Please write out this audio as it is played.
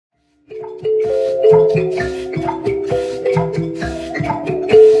What's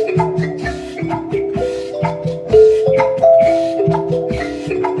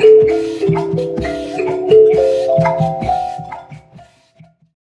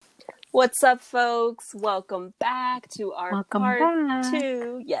up, folks? Welcome back to our Welcome part back.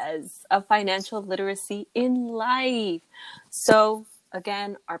 2, of financial literacy in life. So,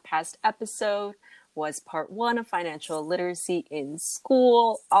 again, our past episode was part 1 of financial literacy in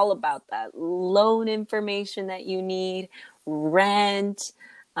school, all about that loan information that you need, rent,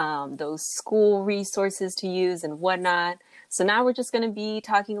 those school resources to use and whatnot. So now we're just going to be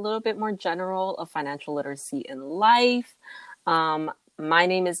talking a little bit more general of financial literacy in life. My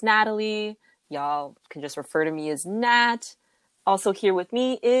name is Natalie. Y'all can just refer to me as Nat. Also here with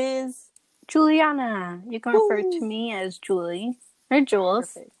me is Juliana. You can refer to me as Julie or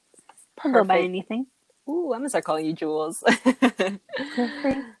Jules. Perfect. I'll go by anything. Ooh, I'm gonna start calling you Jules. Feel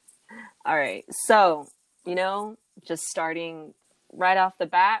free. All right. So, just starting right off the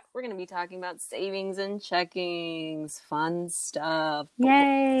bat, we're going to be talking about savings and checkings, fun stuff.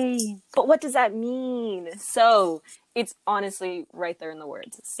 Yay! But what does that mean? So it's honestly right there in the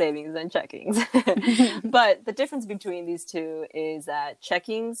words, savings and checkings. But the difference between these two is that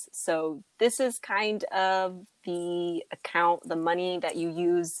checkings, so this is kind of the account, the money that you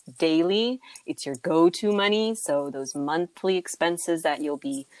use daily. It's your go-to money. So those monthly expenses that you'll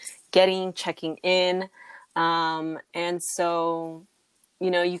be getting, checking in. And so,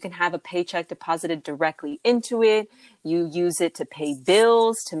 you can have a paycheck deposited directly into it. You use it to pay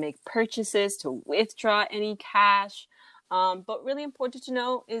bills, to make purchases, to withdraw any cash. But really important to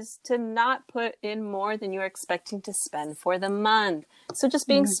know is to not put in more than you're expecting to spend for the month. So just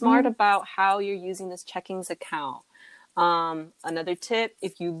being smart about how you're using this checkings account. Another tip,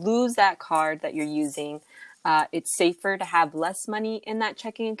 if you lose that card that you're using, it's safer to have less money in that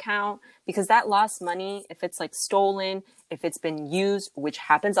checking account because that lost money, if it's like stolen, if it's been used, which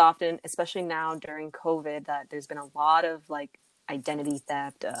happens often, especially now during COVID, that there's been a lot of like identity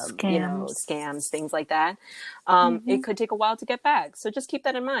theft, scams, things like that. It could take a while to get back. So just keep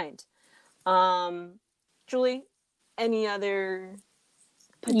that in mind. Julie, any other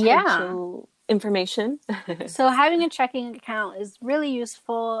potential information? So having a checking account is really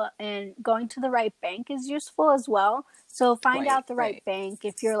useful, and going to the right bank is useful as well. So find out the right bank.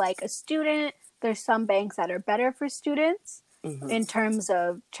 If you're like a student, there's some banks that are better for students in terms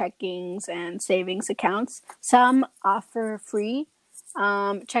of checkings and savings accounts. Some offer free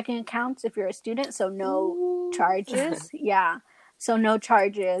checking accounts if you're a student, so no charges. So no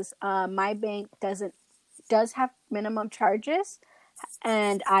charges. My bank does have minimum charges,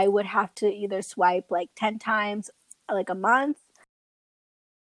 and I would have to either swipe like 10 times like a month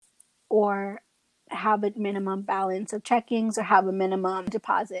or have a minimum balance of checkings or have a minimum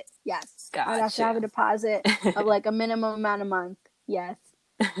deposit. Yes. Gotcha. I'd have to have a deposit of like a minimum amount a month. Yes.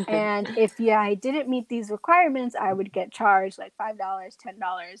 And if I didn't meet these requirements, I would get charged like $5,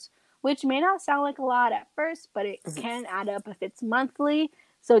 $10, which may not sound like a lot at first, but it can add up if it's monthly.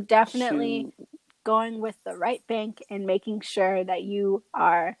 So definitely going with the right bank and making sure that you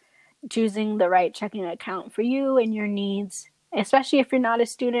are choosing the right checking account for you and your needs, especially if you're not a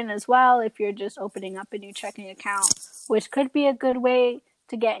student as well. If you're just opening up a new checking account, which could be a good way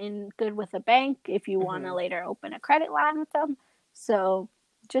to get in good with a bank if you want to later open a credit line with them. So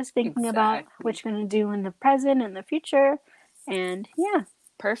just thinking about what you're going to do in the present and the future. And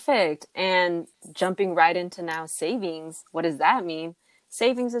Perfect. And jumping right into now savings, what does that mean?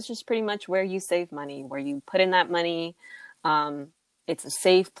 Savings is just pretty much where you save money, where you put in that money. It's a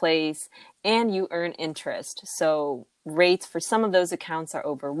safe place and you earn interest. So rates for some of those accounts are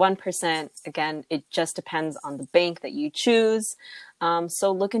over 1%. Again, it just depends on the bank that you choose.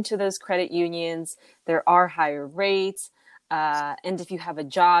 So look into those credit unions. There are higher rates. And if you have a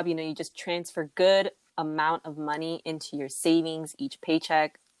job, you just transfer good amount of money into your savings each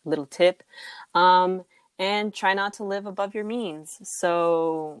paycheck. Little tip. And try not to live above your means.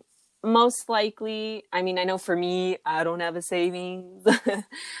 So most likely, I know for me, I don't have a savings,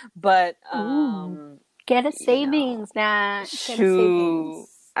 but get a savings now. Shoot.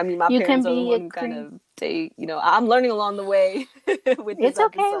 My parents are the one who kind of take, I'm learning along the way. It's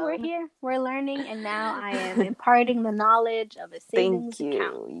okay. We're here. We're learning. And now I am imparting the knowledge of a savings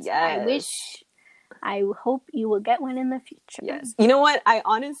account. Yes. I hope you will get one in the future. Yes. You know what? I'm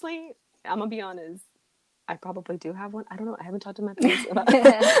going to be honest. I probably do have one. I don't know. I haven't talked to my parents about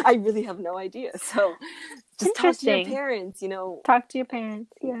it. I really have no idea. So just talk to your parents, Talk to your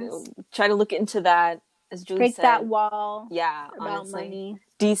parents, yes. Try to look into that, as Julie break said. that wall about honestly. Money.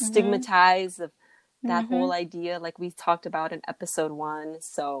 Destigmatize that whole idea like we talked about in episode 1.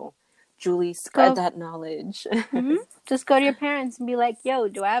 So Julie, spread Go. that knowledge. Just go to your parents and be like, yo,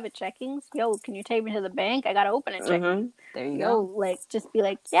 do I have a checkings? Yo, can you take me to the bank? I got to open a checking. There you Yo, go. like, just be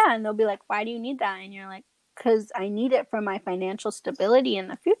like, yeah. And they'll be like, why do you need that? And you're like, because I need it for my financial stability in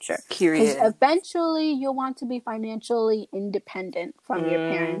the future. Because Period. eventually you'll want to be financially independent from your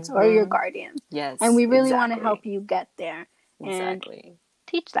parents or your guardians. Yes. And we really want to help you get there and Exactly.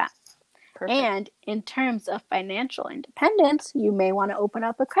 teach that. Perfect. And in terms of financial independence, you may want to open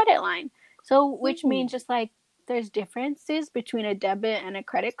up a credit line. So, which means just like there's differences between a debit and a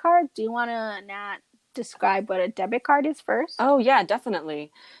credit card. Do you want to, Nat, describe what a debit card is first? Oh, yeah,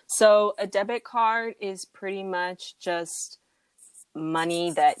 definitely. So a debit card is pretty much just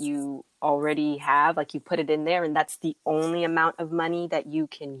money that you already have, like you put it in there, and that's the only amount of money that you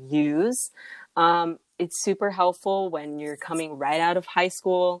can use. It's super helpful when you're coming right out of high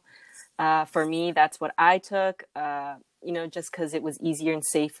school. For me, that's what I took, just because it was easier and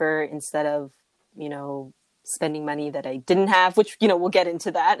safer instead of, spending money that I didn't have, which, we'll get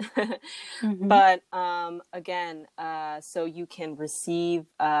into that. But again, so you can receive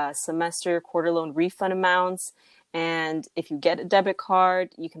semester, quarter loan refund amounts. And if you get a debit card,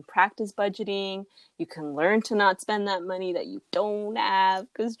 you can practice budgeting. You can learn to not spend that money that you don't have.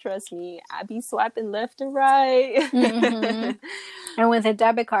 Because trust me, I be swiping left and right. And with a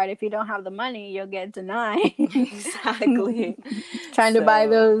debit card, if you don't have the money, you'll get denied. Exactly. Trying to buy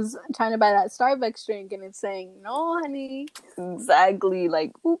that Starbucks drink, and it's saying, no, honey. Exactly.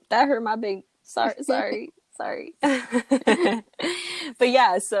 Like, oop, that hurt my bank. Sorry. But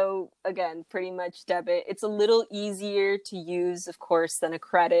yeah, so again, pretty much debit. It's a little easier to use, of course, than a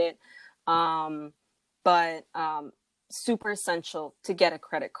credit. But super essential to get a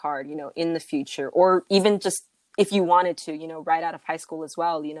credit card, in the future, or even just if you wanted to, right out of high school as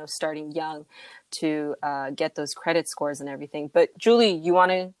well, starting young to get those credit scores and everything. But Julie, you want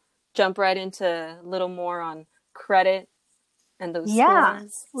to jump right into a little more on credit and those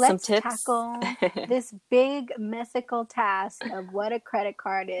scores? Let's tackle this big mythical task of what a credit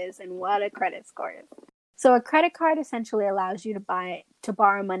card is and what a credit score is. So a credit card essentially allows you to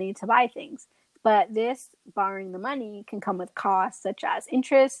borrow money to buy things. But this borrowing the money can come with costs such as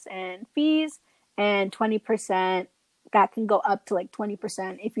interest and fees, and 20%, that can go up to like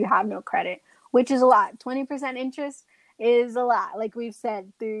 20% if you have no credit, which is a lot. 20% interest is a lot. Like we've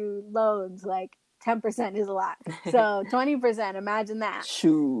said through loans, like 10% is a lot. So 20%, imagine that.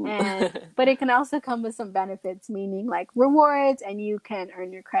 But it can also come with some benefits, meaning like rewards, and you can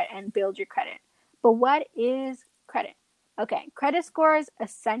earn your credit and build your credit. But what is credit? Okay, credit scores,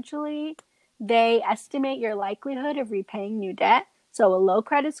 essentially, they estimate your likelihood of repaying new debt. So a low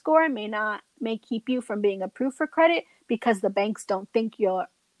credit score may keep you from being approved for credit because the banks don't think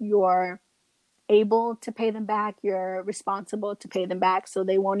you're able to pay them back, you're responsible to pay them back, so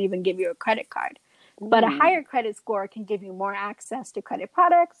they won't even give you a credit card. But a higher credit score can give you more access to credit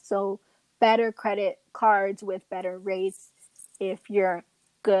products, so better credit cards with better rates if you're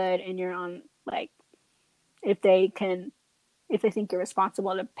good and you're on, like, if they think you're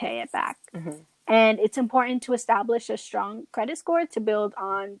responsible to pay it back. And it's important to establish a strong credit score to build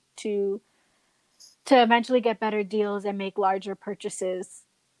on to eventually get better deals and make larger purchases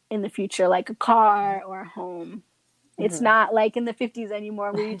in the future, like a car or a home. It's not like in the 50s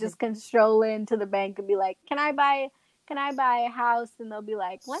anymore where you just can stroll into the bank and be like, can I buy a house? And they'll be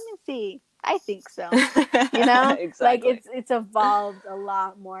like, let me see. I think so. Exactly. Like it's evolved a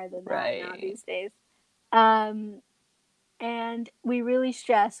lot more than that now these days. And we really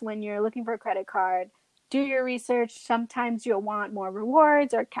stress when you're looking for a credit card, do your research. Sometimes you'll want more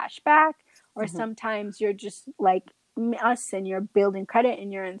rewards or cash back, or sometimes you're just like us and you're building credit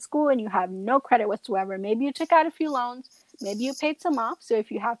and you're in school and you have no credit whatsoever. Maybe you took out a few loans, maybe you paid some off. So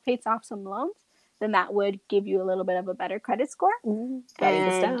if you have paid off some loans, then that would give you a little bit of a better credit score. Writing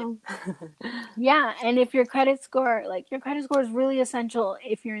this down. Yeah, and if your credit score is really essential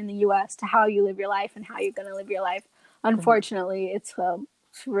if you're in the U.S. to how you live your life and how you're going to live your life. Unfortunately, it's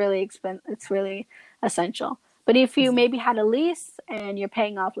really expensive. It's really essential. But if you maybe had a lease and you're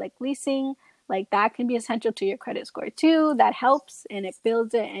paying off like leasing, like that can be essential to your credit score too. That helps and it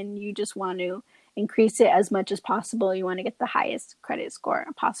builds it, and you just want to increase it as much as possible. You want to get the highest credit score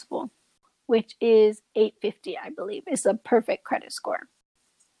possible, which is 850, I believe, is a perfect credit score.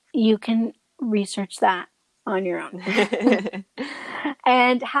 You can research that on your own.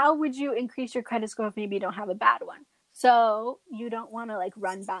 And how would you increase your credit score if maybe you don't have a bad one? So you don't want to like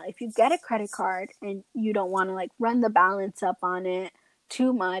run balance. If you get a credit card and you don't want to like run the balance up on it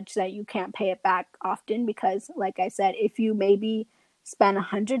too much that you can't pay it back often, because like I said, if you maybe spend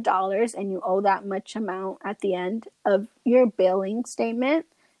 $100 and you owe that much amount at the end of your billing statement,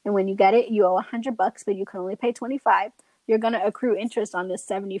 And when you get it, you owe $100, but you can only pay 25. You're going to accrue interest on this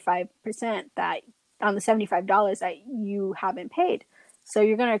 75% that on the $75 that you haven't paid. So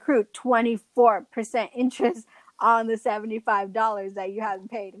you're going to accrue 24% interest on the $75 that you haven't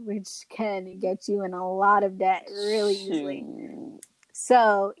paid, which can get you in a lot of debt really easily.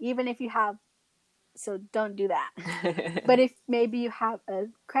 So even if you have, so don't do that. But if maybe you have a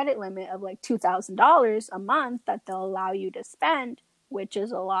credit limit of like $2,000 a month that they'll allow you to spend, which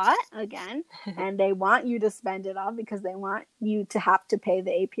is a lot again, and they want you to spend it all because they want you to have to pay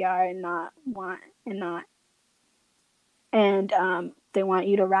the APR and they want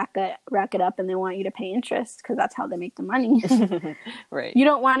you to rack it up, and they want you to pay interest because that's how they make the money. Right. You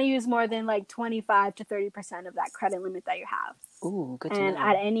don't want to use more than like 25 to 30% of that credit limit that you have. Ooh, good to and know.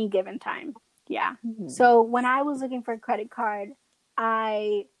 At any given time. Yeah. So when I was looking for a credit card,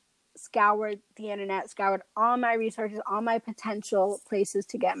 I scoured the internet, scoured all my resources, all my potential places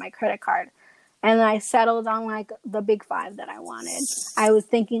to get my credit card. And I settled on like the big five that I wanted. I was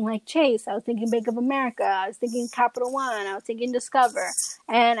thinking like Chase. I was thinking Bank of America. I was thinking Capital One. I was thinking Discover.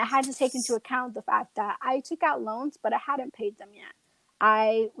 And I had to take into account the fact that I took out loans, but I hadn't paid them yet.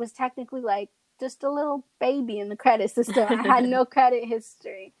 I was technically like just a little baby in the credit system. I had no credit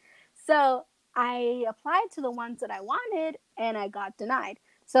history. So I applied to the ones that I wanted, and I got denied.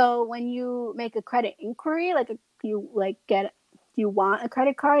 So when you make a credit inquiry, you want a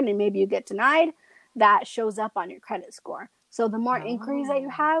credit card and maybe you get denied, that shows up on your credit score. So the more inquiries that you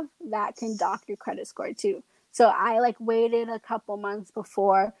have, that can dock your credit score too. So I waited a couple months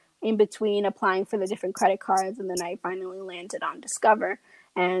before in between applying for the different credit cards, and then I finally landed on Discover.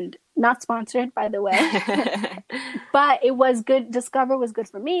 And not sponsored, by the way, but it was good. Discover was good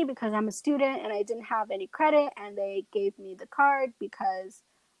for me because I'm a student and I didn't have any credit, and they gave me the card because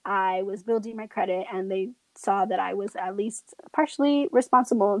I was building my credit, and they saw that I was at least partially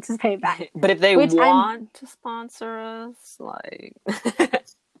responsible to pay back. But if they want to sponsor us,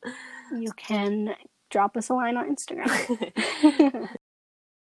 you can drop us a line on Instagram.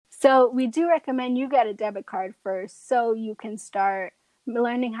 So we do recommend you get a debit card first so you can start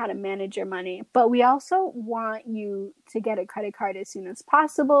learning how to manage your money. But we also want you to get a credit card as soon as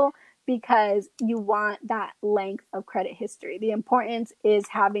possible because you want that length of credit history. The importance is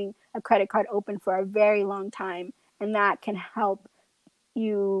having a credit card open for a very long time, and that can help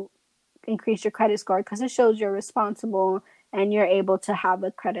you increase your credit score because it shows you're responsible and you're able to have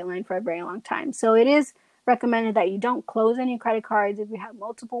a credit line for a very long time. So it is recommended that you don't close any credit cards. If you have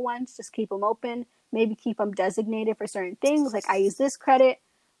multiple ones, just keep them open. Maybe keep them designated for certain things. Like I use this credit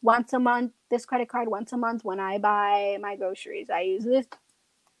once a month, this credit card once a month when I buy my groceries. I use this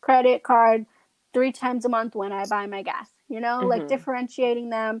credit card 3 times a month when I buy my gas, like differentiating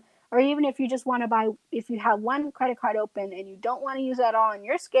them. Or even if you just want to buy, if you have one credit card open and you don't want to use it at all and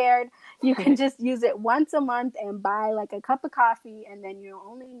you're scared, you can just use it once a month and buy like a cup of coffee, and then you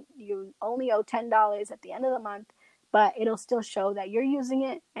only owe $10 at the end of the month, but it'll still show that you're using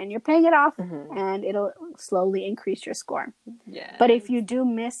it and you're paying it off, and it'll slowly increase your score. Yeah. But if you do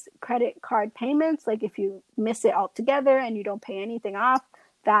miss credit card payments, like if you miss it altogether and you don't pay anything off,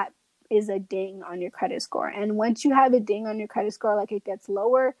 that is a ding on your credit score. And once you have a ding on your credit score, like it gets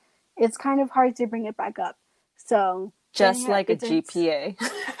lower, it's kind of hard to bring it back up. So just like a GPA.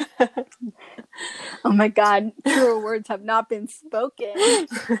 Oh my God, truer words have not been spoken.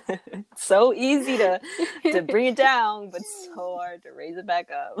 So easy to bring it down, but so hard to raise it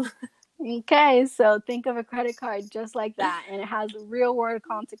back up. Okay, so think of a credit card just like that, and it has real world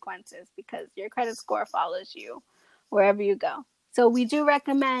consequences because your credit score follows you wherever you go. So we do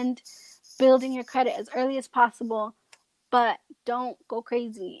recommend building your credit as early as possible, but don't go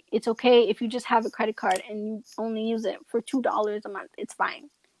crazy. It's okay if you just have a credit card and you only use it for $2 a month. It's fine.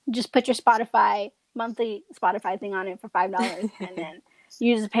 Just put your monthly Spotify thing on it for $5 and then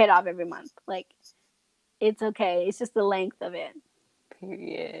you just pay it off every month. Like, it's okay. It's just the length of it.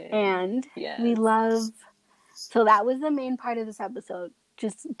 Period. And we love, so that was the main part of this episode,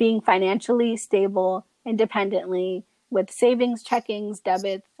 just being financially stable independently with savings, checkings,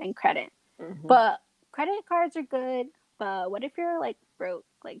 debits, and credit. But credit cards are good, but what if you're like broke?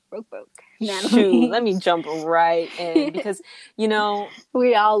 Shoot, let me jump right in because, we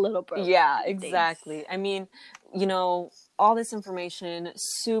all a little broke. Yeah, exactly. I mean, all this information,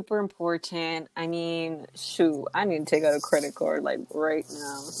 super important. I mean, shoot, I need to take out a credit card like right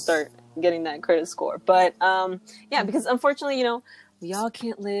now, start getting that credit score. But yeah, because unfortunately, we all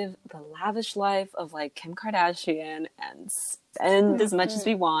can't live the lavish life of like Kim Kardashian and spend as much as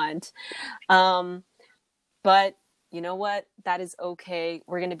we want. But you know what? That is okay.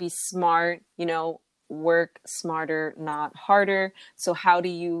 We're going to be smart. work smarter, not harder. So how do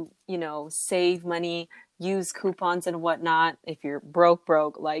you, save money, use coupons and whatnot if you're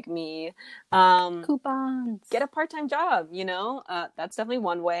broke like me? Coupons. Get a part-time job, that's definitely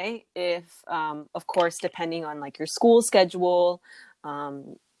one way. If of course, depending on like your school schedule,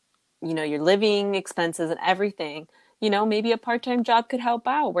 your living expenses and everything, maybe a part-time job could help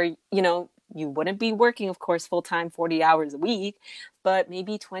out where, you wouldn't be working, of course, full-time 40 hours a week, but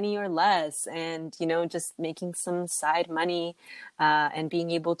maybe 20 or less, and, just making some side money, and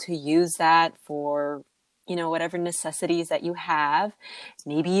being able to use that for, whatever necessities that you have,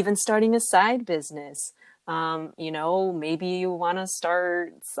 maybe even starting a side business. Maybe you want to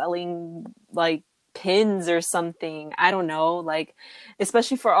start selling like pins or something. I don't know, like,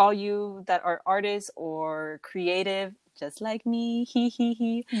 especially for all you that are artists or creative, just like me,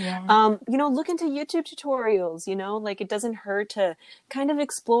 Yeah. look into YouTube tutorials, like it doesn't hurt to kind of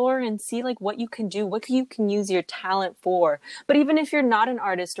explore and see like what you can do, what you can use your talent for. But even if you're not an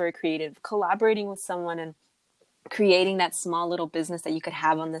artist or a creative, collaborating with someone and creating that small little business that you could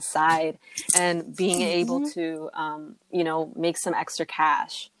have on the side and being able to, make some extra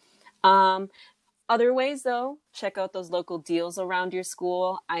cash. Other ways, though, check out those local deals around your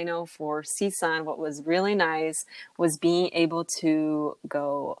school. I know for CSUN, what was really nice was being able to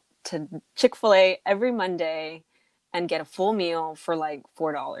go to Chick-fil-A every Monday and get a full meal for like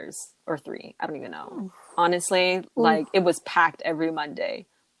 $4 or $3. I don't even know. Honestly, like it was packed every Monday.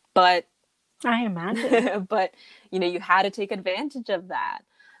 But I imagine. but you had to take advantage of that.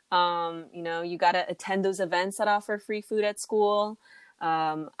 You got to attend those events that offer free food at school.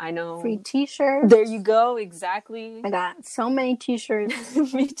 I know. Free t-shirts. There you go. Exactly. I got so many t-shirts.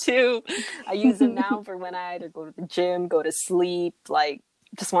 Me too. I use them now for when I either go to the gym, go to sleep, like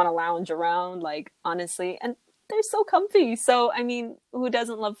just want to lounge around, like honestly. And they're so comfy. So, I mean, who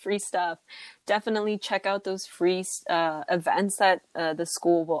doesn't love free stuff? Definitely check out those free events that the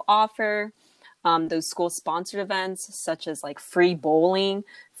school will offer. Those school sponsored events, such as like free bowling,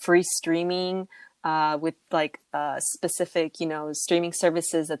 free streaming, with like specific, streaming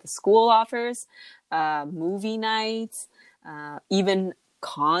services that the school offers, movie nights, even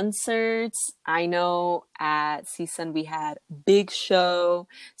concerts. I know at CSUN we had Big Show,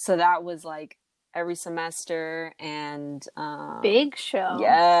 so that was like every semester. And Big Show.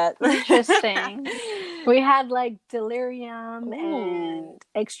 Yeah. Interesting. We had like Delirium and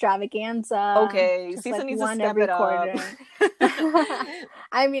Extravaganza. Okay, just CSUN like needs to one step every it quarter. up.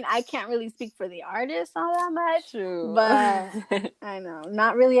 I mean, I can't really speak for the artists all that much, True. but I know,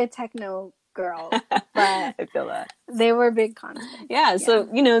 not really a techno girl, but I feel that. They were big concerts. Yeah, so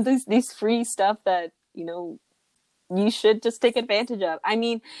these free stuff that you should just take advantage of. I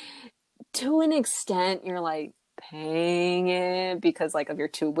mean, to an extent, you're like paying it because like of your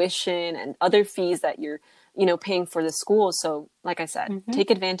tuition and other fees that you're paying for the school. So like I said, take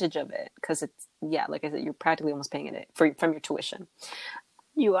advantage of it, because it's, like I said, you're practically almost paying it from your tuition.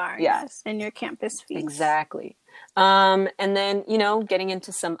 You are, yes, and your campus fees. Exactly. And then, getting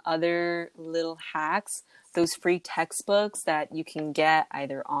into some other little hacks, those free textbooks that you can get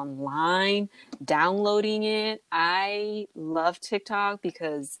either online, downloading it. I love TikTok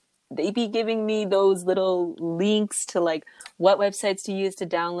because they be giving me those little links to like what websites to use to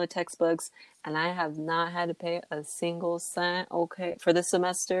download textbooks. And I have not had to pay a single cent, for the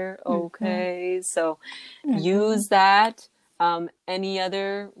semester. Okay. So use that. Any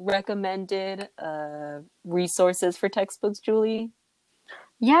other recommended resources for textbooks, Julie?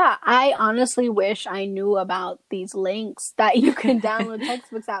 Yeah, I honestly wish I knew about these links that you can download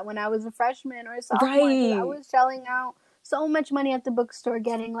textbooks at when I was a freshman or a sophomore. Right. I was shelling out so much money at the bookstore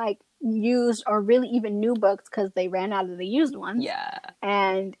getting like used or really even new books because they ran out of the used ones. Yeah.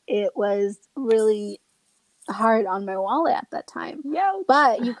 And it was really hard on my wallet at that time. Ouch.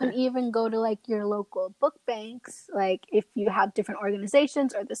 But you can even go to like your local book banks, like if you have different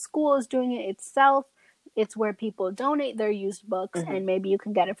organizations or the school is doing it itself. It's where people donate their used books, and maybe you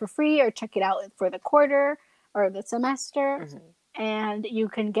can get it for free or check it out for the quarter or the semester, and you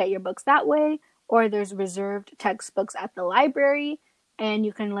can get your books that way. Or there's reserved textbooks at the library, and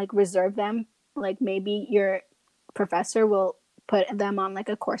you can like reserve them. Like maybe your professor will put them on like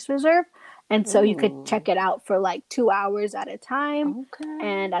a course reserve, and so you could check it out for like 2 hours at a time,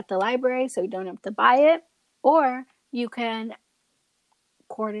 and at the library, so you don't have to buy it. Or you can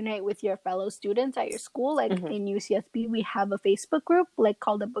coordinate with your fellow students at your school. Like in UCSB, we have a Facebook group like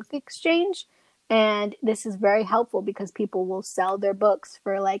called a book exchange, and this is very helpful because people will sell their books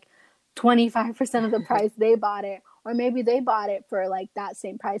for like 25% of the price they bought it, or maybe they bought it for like that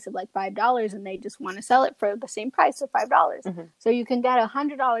same price of like $5 and they just want to sell it for the same price of $5. So you can get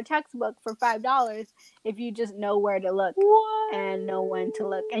 $100 textbook for $5 if you just know where to look and know when to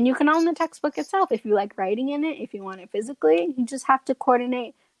look. And you can own the textbook itself if you like writing in it. If you want it physically, you just have to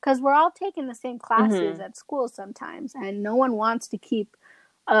coordinate, because we're all taking the same classes at school sometimes, and no one wants to keep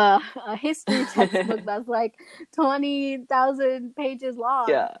a history textbook that's like 20,000 pages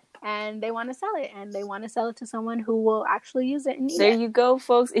long, and they want to sell it, and they want to sell it to someone who will actually use it and need There it. you go,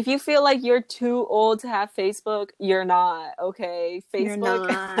 folks. If you feel like you're too old to have Facebook, you're not, okay?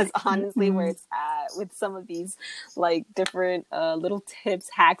 Facebook is honestly where it's at with some of these like different little tips,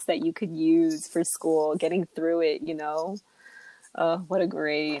 hacks that you could use for school, getting through it, you know? What a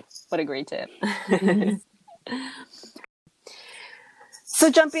great tip. So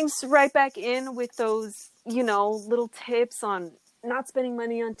jumping right back in with those, you know, little tips on not spending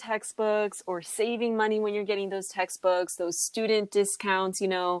money on textbooks or saving money when you're getting those textbooks, those student discounts, you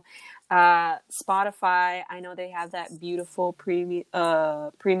know, Spotify, I know they have that beautiful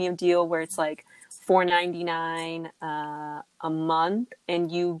premium deal where it's like $4.99 a month,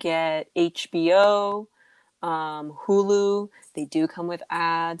 and you get HBO, Hulu. They do come with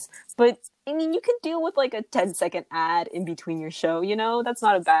ads, but I mean, you can deal with like a 10-second ad in between your show, you know, that's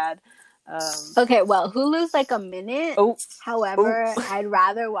not a bad. Okay, well, Hulu's like a minute. However, I'd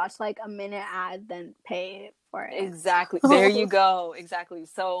rather watch like a minute ad than pay for it. Exactly. There you go. Exactly.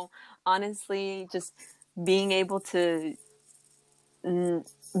 So honestly, just being able to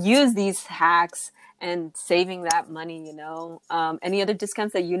use these hacks and saving that money, you know. Any other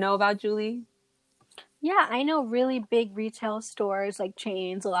discounts that you know about, Julie? Yeah, I know really big retail stores, like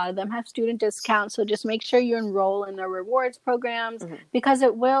chains. A lot of them have student discounts. So just make sure you enroll in their rewards programs, because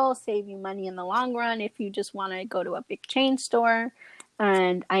it will save you money in the long run if you just want to go to a big chain store.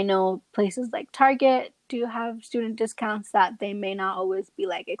 And I know places like Target do have student discounts that they may not always be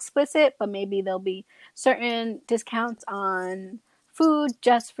like explicit, but maybe there'll be certain discounts on food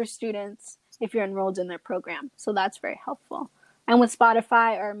just for students if you're enrolled in their program. So that's very helpful. And with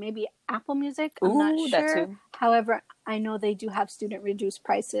Spotify or maybe Apple Music, I'm not sure. That too. However, I know they do have student reduced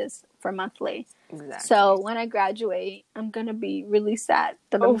prices for monthly. Exactly. So when I graduate, I'm going to be really sad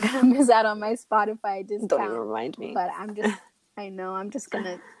that I'm going to miss out on my Spotify discount. Don't even remind me. But I'm just going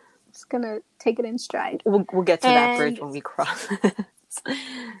to take it in stride. We'll get to that bridge when we cross.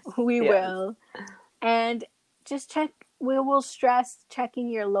 We will. And just we will stress checking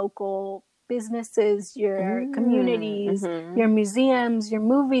your local businesses, your communities, your museums, your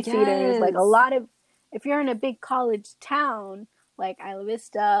movie theaters. Like if you're in a big college town like Isla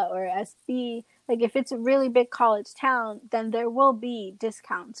Vista or SB, like if it's a really big college town, then there will be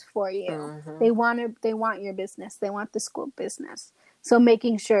discounts for you. They want your business. They want the school business. So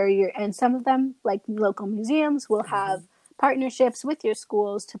making sure and some of them, like local museums, will have partnerships with your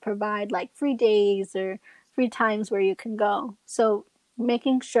schools to provide like free days or free times where you can go. So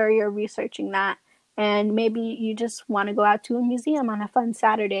making sure you're researching that, and maybe you just want to go out to a museum on a fun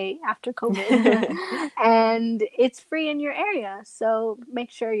Saturday after COVID and it's free in your area. So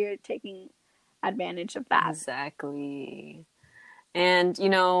make sure you're taking advantage of that. Exactly. And, you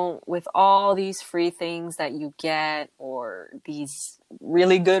know, with all these free things that you get or these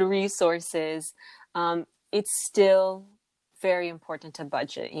really good resources, it's still very important to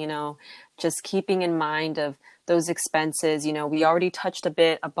budget, you know, just keeping in mind of those expenses. You know, we already touched a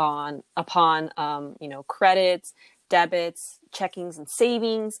bit upon you know, credits, debits, checkings and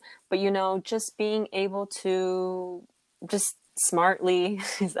savings, but, you know, just being able to just smartly,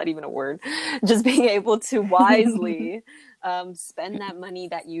 is that even a word? Just being able to wisely spend that money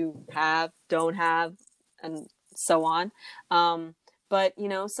that you don't have, and so on. But, you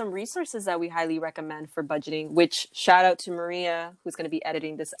know, some resources that we highly recommend for budgeting, which shout out to Maria, who's going to be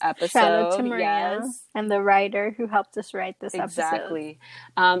editing this episode. Shout out to Maria and the writer who helped us write this episode. Exactly.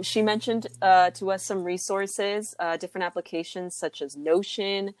 She mentioned to us some resources, different applications such as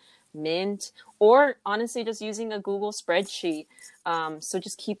Notion, Mint, or honestly just using a Google spreadsheet. So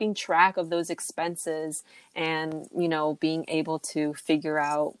just keeping track of those expenses and, you know, being able to figure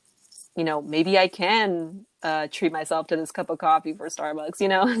out, you know, maybe I can treat myself to this cup of coffee for Starbucks, you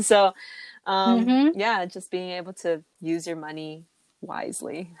know? So, yeah, just being able to use your money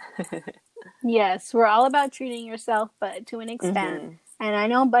wisely. Yes, we're all about treating yourself, but to an extent. And I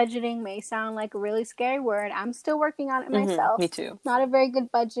know budgeting may sound like a really scary word. I'm still working on it myself. Me too. Not a very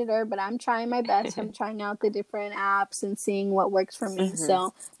good budgeter, but I'm trying my best. I'm trying out the different apps and seeing what works for me.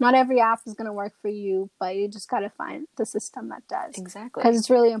 So not every app is going to work for you, but you just got to find the system that does. Exactly. Because it's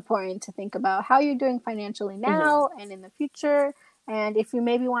really important to think about how you're doing financially now and in the future. And if you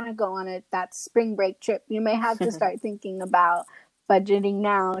maybe want to go on that spring break trip, you may have to start thinking about budgeting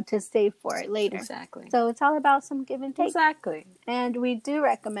now to save for it later. Exactly. So it's all about some give and take. Exactly. And we do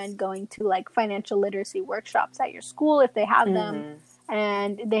recommend going to like financial literacy workshops at your school if they have them.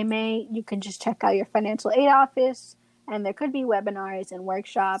 And you can just check out your financial aid office, and there could be webinars and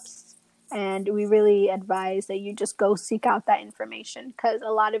workshops. And we really advise that you just go seek out that information, because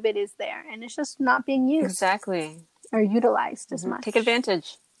a lot of it is there and it's just not being used. Exactly. Or utilized as much. Take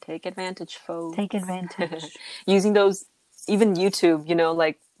advantage. Take advantage, folks. Take advantage. Using those, even YouTube, you know,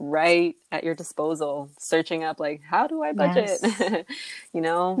 like right at your disposal, searching up like, how do I budget? Yes. You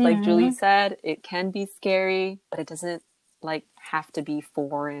know, like Julie said, it can be scary, but it doesn't like have to be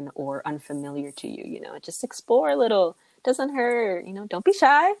foreign or unfamiliar to you. You know, just explore a little. Doesn't hurt. You know, don't be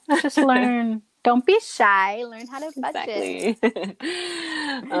shy. Just learn. Don't be shy. Learn how to budget.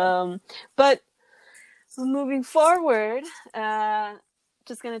 Exactly. But moving forward,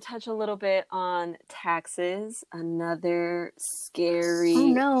 just going to touch a little bit on taxes. Another scary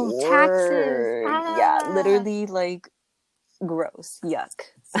word. Taxes. Yeah, literally like gross. Yuck.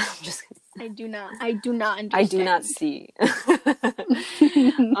 I'm just kidding. I do not understand. I do not see.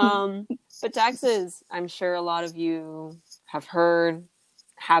 But taxes, I'm sure a lot of you have heard,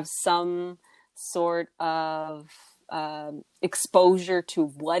 have some sort of exposure to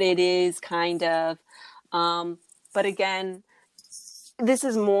what it is, kind of. But again, this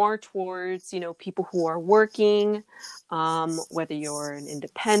is more towards, you know, people who are working, whether you're an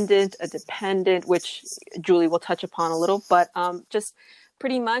independent, a dependent, which Julie will touch upon a little, but just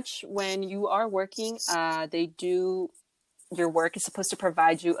pretty much when you are working, your work is supposed to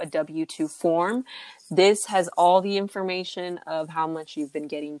provide you a W-2 form. This has all the information of how much you've been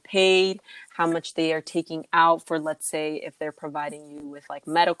getting paid, how much they are taking out for, let's say, if they're providing you with like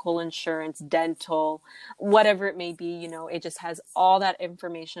medical insurance, dental, whatever it may be, you know, it just has all that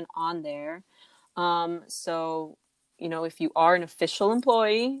information on there. So, you know, if you are an official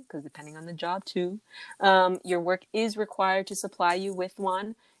employee, because depending on the job too, your work is required to supply you with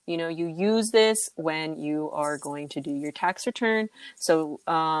one. You know, you use this when you are going to do your tax return. So,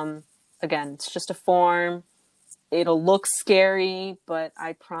 again, it's just a form. It'll look scary, but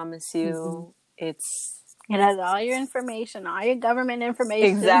I promise you it has all your information, all your government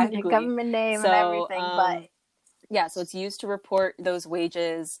information, exactly. Your government name and everything. But yeah, so it's used to report those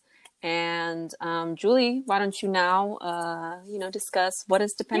wages. And Julie, why don't you now, you know, discuss what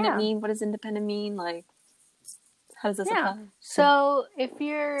does dependent mean? What does independent mean? Like, how does this apply? So if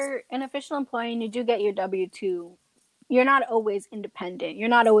you're an official employee and you do get your W-2, you're not always independent. You're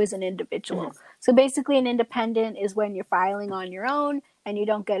not always an individual. So basically an independent is when you're filing on your own and you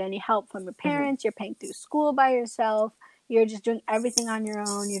don't get any help from your parents. You're paying through school by yourself. You're just doing everything on your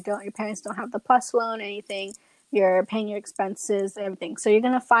own. Your parents don't have the PLUS loan, anything. You're paying your expenses, everything. So you're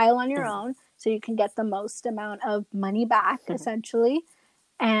going to file on your own so you can get the most amount of money back, essentially.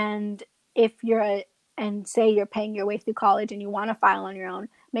 And if and say you're paying your way through college and you want to file on your own,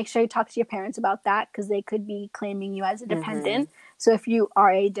 make sure you talk to your parents about that, because they could be claiming you as a dependent. So if you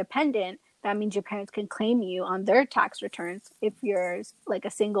are a dependent, that means your parents can claim you on their tax returns if you're like a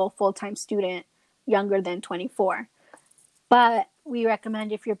single full-time student younger than 24. But we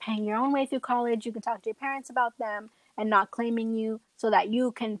recommend if you're paying your own way through college, you can talk to your parents about them and not claiming you, so that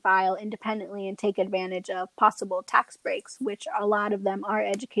you can file independently and take advantage of possible tax breaks, which a lot of them are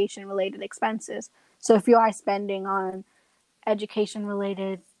education-related expenses. So if you are spending on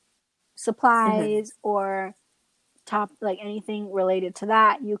education-related supplies or anything related to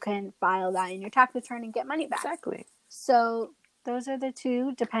that, you can file that in your tax return and get money back. Exactly. So those are the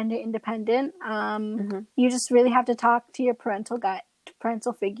two, dependent, independent. You just really have to talk to your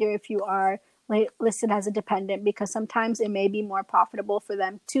parental figure if you are listed as a dependent, because sometimes it may be more profitable for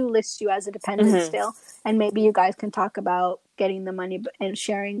them to list you as a dependent still, and maybe you guys can talk about getting the money and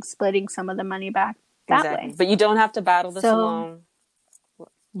splitting some of the money back that way. But you don't have to battle this alone.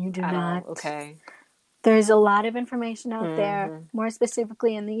 You do not. Okay. There's a lot of information out there. More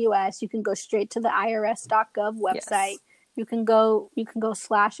specifically in the U.S., you can go straight to the IRS.gov website. Yes. You can go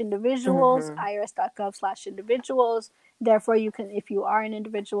 /individuals, irs.gov/individuals. Therefore, you can, if you are an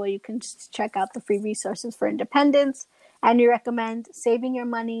individual, you can just check out the free resources for independence. And we recommend saving your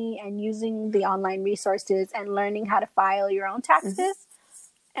money and using the online resources and learning how to file your own taxes,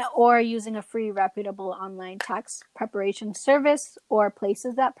 or using a free, reputable online tax preparation service, or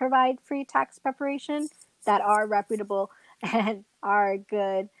places that provide free tax preparation that are reputable and are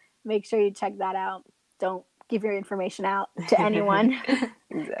good. Make sure you check that out. Don't give your information out to anyone,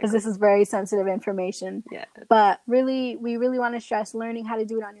 because this is very sensitive information. Yeah. But really, we really want to stress learning how to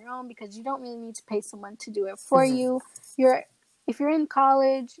do it on your own, because you don't really need to pay someone to do it for you. if you're in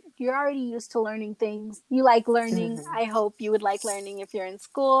college, you're already used to learning things. You like learning. Mm-hmm. I hope you would like learning if you're in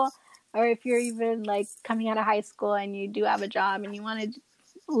school, or if you're even like coming out of high school and you do have a job and you want to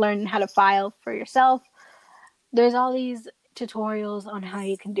learn how to file for yourself. There's all these tutorials on how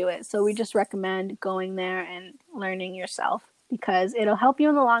you can do it. So we just recommend going there and learning yourself because it'll help you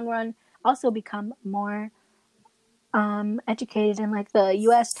in the long run also become more educated in like the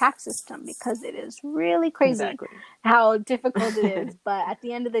US tax system, because it is really crazy Exactly. how difficult it is. But at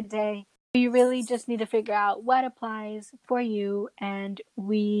the end of the day, you really just need to figure out what applies for you, and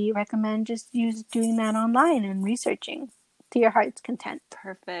we recommend just doing that online and researching to your heart's content.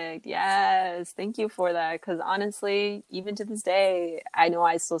 Perfect. Yes. Thank you for that. Because honestly, even to this day, I know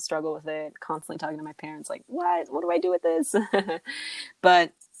I still struggle with it. Constantly talking to my parents, like, what do I do with this?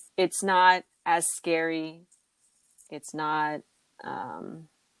 But it's not as scary. It's not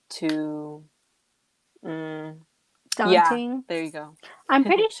too. Yeah, Daunting. there you go. I'm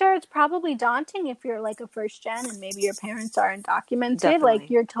pretty sure it's probably daunting if you're like a first gen and maybe your parents aren't documented. Like Definitely.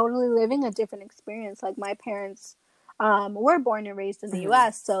 you're totally living a different experience. Like my parents were born and raised in the Mm-hmm.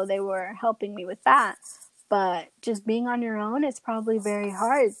 US, so they were helping me with that. But just being on your own, it's probably very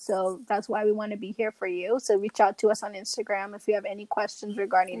hard. So that's why we want to be here for you. So reach out to us on Instagram if you have any questions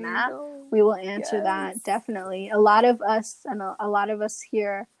regarding There you that. go. We will answer Yes. that definitely. A lot of us and a lot of us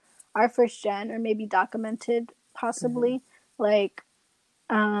here are first gen or maybe documented Mm-hmm. possibly. Like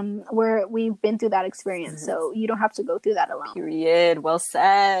where we've been through that experience, Mm-hmm. so you don't have to go through that alone. Period. Well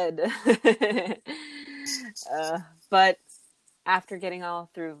said. uh, but after getting all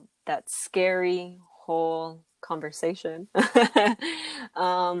through that scary whole conversation,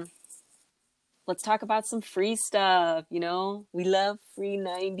 um, let's talk about some free stuff. You know, we love free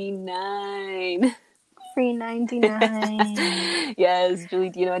 99. Free 99. Yes, Julie,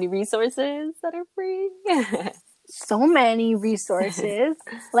 do you know any resources that are free? So many resources.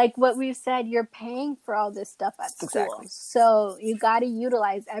 Like what we've said, you're paying for all this stuff at school, Exactly. so you got to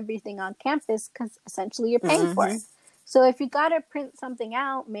utilize everything on campus because essentially you're paying for Mm-hmm. it. So if you got to print something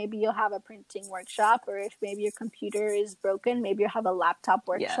out, maybe you'll have a printing workshop, or if maybe your computer is broken, maybe you'll have a laptop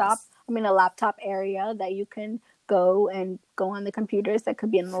workshop. Yes. I mean, a laptop area that you can go and go on the computers. That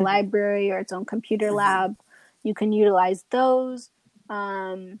could be in the library or its own computer Mm-hmm. lab. You can utilize those.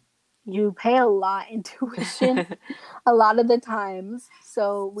 You pay a lot in tuition a lot of the times.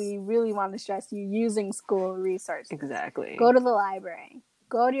 So we really want to stress you using school resources. Go Exactly. to the library.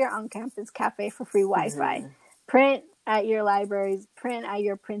 Go to your on-campus cafe for free Wi-Fi. Mm-hmm. Print at your libraries. Print at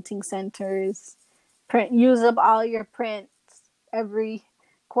your printing centers. Use up all your prints every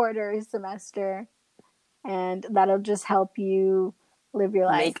quarter semester, and that'll just help you live your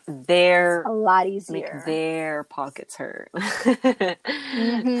life Make their a lot make easier. their pockets hurt.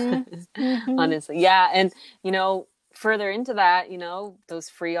 Mhm. Mhm. Honestly. Yeah. And, further into that, those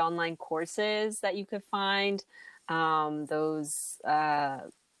free online courses that you could find, those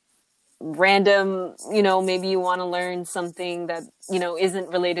random, maybe you want to learn something that, isn't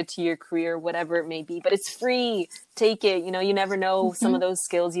related to your career, whatever it may be, but it's free. Take it. You never know, some of Mhm. those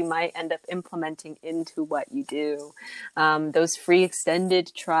skills you might end up implementing into what you do. Those free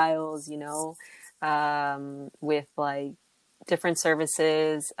extended trials, with like different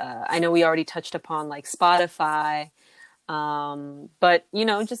services. I know we already touched upon like Spotify, but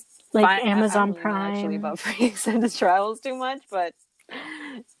just Like find. I don't Amazon really know actually Prime. about free extended trials too much, but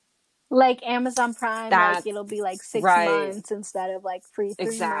Like Amazon Prime, like that it'll be like six right, months instead of like free 3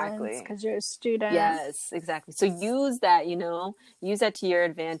 months exactly. because you're a student. Yes, exactly. So use that, use that to your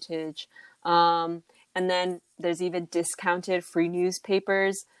advantage. Um, and then there's even discounted free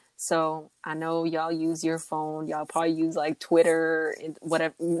newspapers. So I know y'all use your phone. Y'all probably use like Twitter,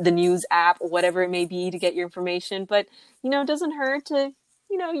 whatever the news app, whatever it may be to get your information. But it doesn't hurt to,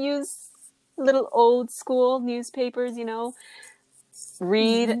 use little old school newspapers.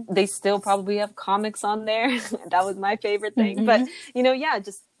 Read. Mm-hmm. They still probably have comics on there. That was my favorite thing. But Mm-hmm. yeah,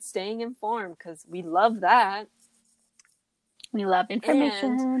 just staying informed because we love that. We love And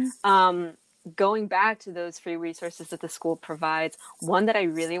information. going back to those free resources that the school provides, one that I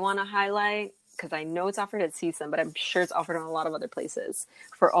really want to highlight, because I know it's offered at CSUN, but I'm sure it's offered in a lot of other places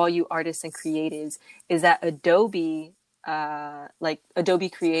for all you artists and creatives, is that Adobe, like Adobe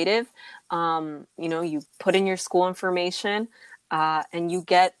Creative, you put in your school information, and you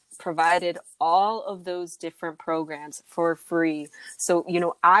get provided all of those different programs for free. So,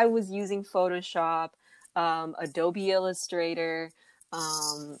 I was using Photoshop, Adobe Illustrator.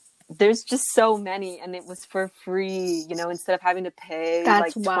 There's just so many, and it was for free, instead of having to pay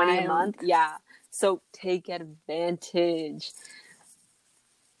That's like 20 a wild. month. Yeah. So take advantage.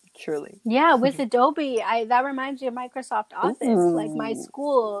 Truly. Yeah, with Adobe, that reminds me of Microsoft Office. Like my Ooh.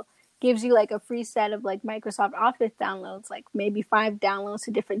 school gives you like a free set of like Microsoft Office downloads, like maybe 5 downloads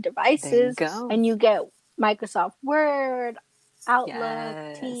to different There you devices, go. and you get Microsoft Word, Outlook,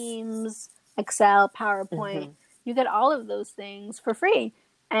 Yes. Teams, Excel, PowerPoint. Hmm. You get all of those things for free.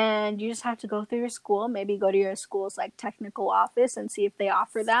 And you just have to go through your school, maybe go to your school's like technical office and see if they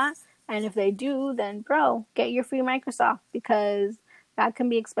offer that. And if they do, then bro, get your free Microsoft, because that can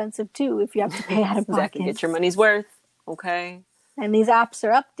be expensive too if you have to pay out of Exactly. pocket. Get your money's worth. Okay. And these apps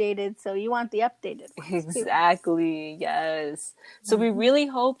are updated, so you want the updated ones too. Exactly. Yes. So we really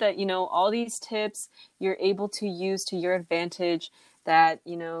hope that, all these tips you're able to use to your advantage, that,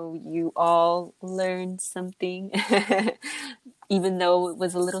 you all learned something, even though it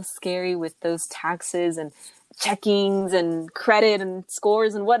was a little scary with those taxes and checkings and credit and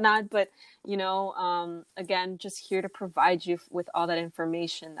scores and whatnot. But, again, just here to provide you with all that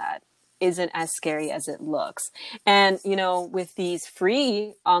information that isn't as scary as it looks. And, with these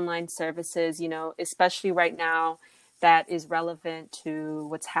free online services, especially right now, that is relevant to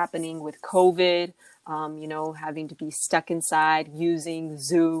what's happening with COVID, having to be stuck inside using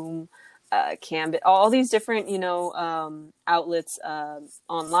Zoom, Canvas, all these different, outlets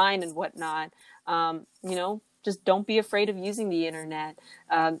online and whatnot. Just don't be afraid of using the internet,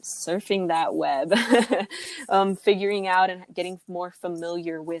 surfing that web, figuring out and getting more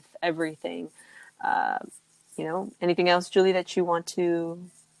familiar with everything. Anything else, Julie, that you want to?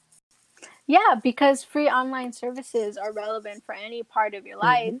 Yeah, because free online services are relevant for any part of your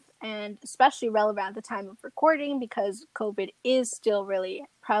life, and especially relevant at the time of recording because COVID is still really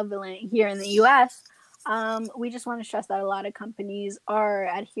prevalent here in the US. We just want to stress that a lot of companies are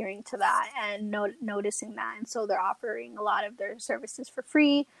adhering to that and noticing that. And so they're offering a lot of their services for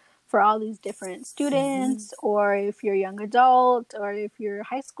free for all these different students, or if you're a young adult, or if you're a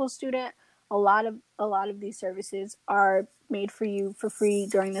high school student. A lot of these services are made for you for free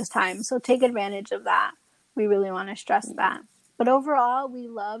during this time. So take advantage of that. We really want to stress that. But overall, we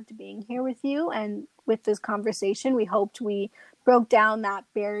loved being here with you, and with this conversation, we hoped we broke down that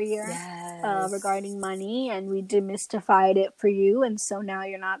barrier regarding money, and we demystified it for you. And so now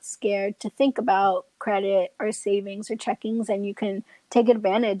you're not scared to think about credit or savings or checkings, and you can take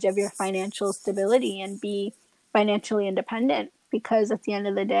advantage of your financial stability and be financially independent, because at the end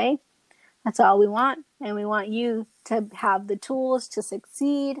of the day, that's all we want. And we want you to have the tools to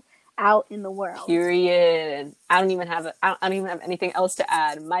succeed out in the world. Period. I don't even have anything else to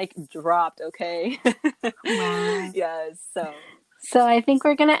add. Mic dropped. Okay. Wow. Yes. So I think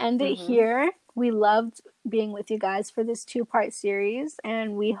we're gonna end it here. We loved being with you guys for this 2-part series,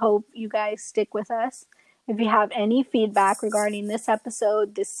 and we hope you guys stick with us. If you have any feedback regarding this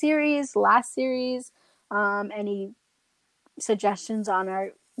episode, this series, last series, any suggestions on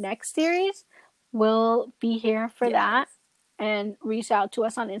our next series, we'll be here for that. And reach out to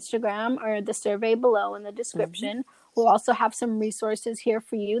us on Instagram or the survey below in the description. We'll also have some resources here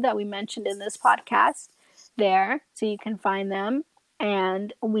for you that we mentioned in this podcast there, so you can find them.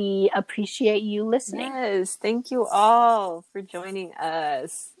 And we appreciate you listening. Yes, thank you all for joining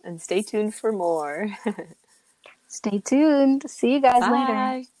us, and stay tuned for more. Stay tuned. See you guys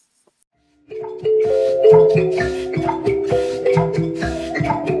Bye. later.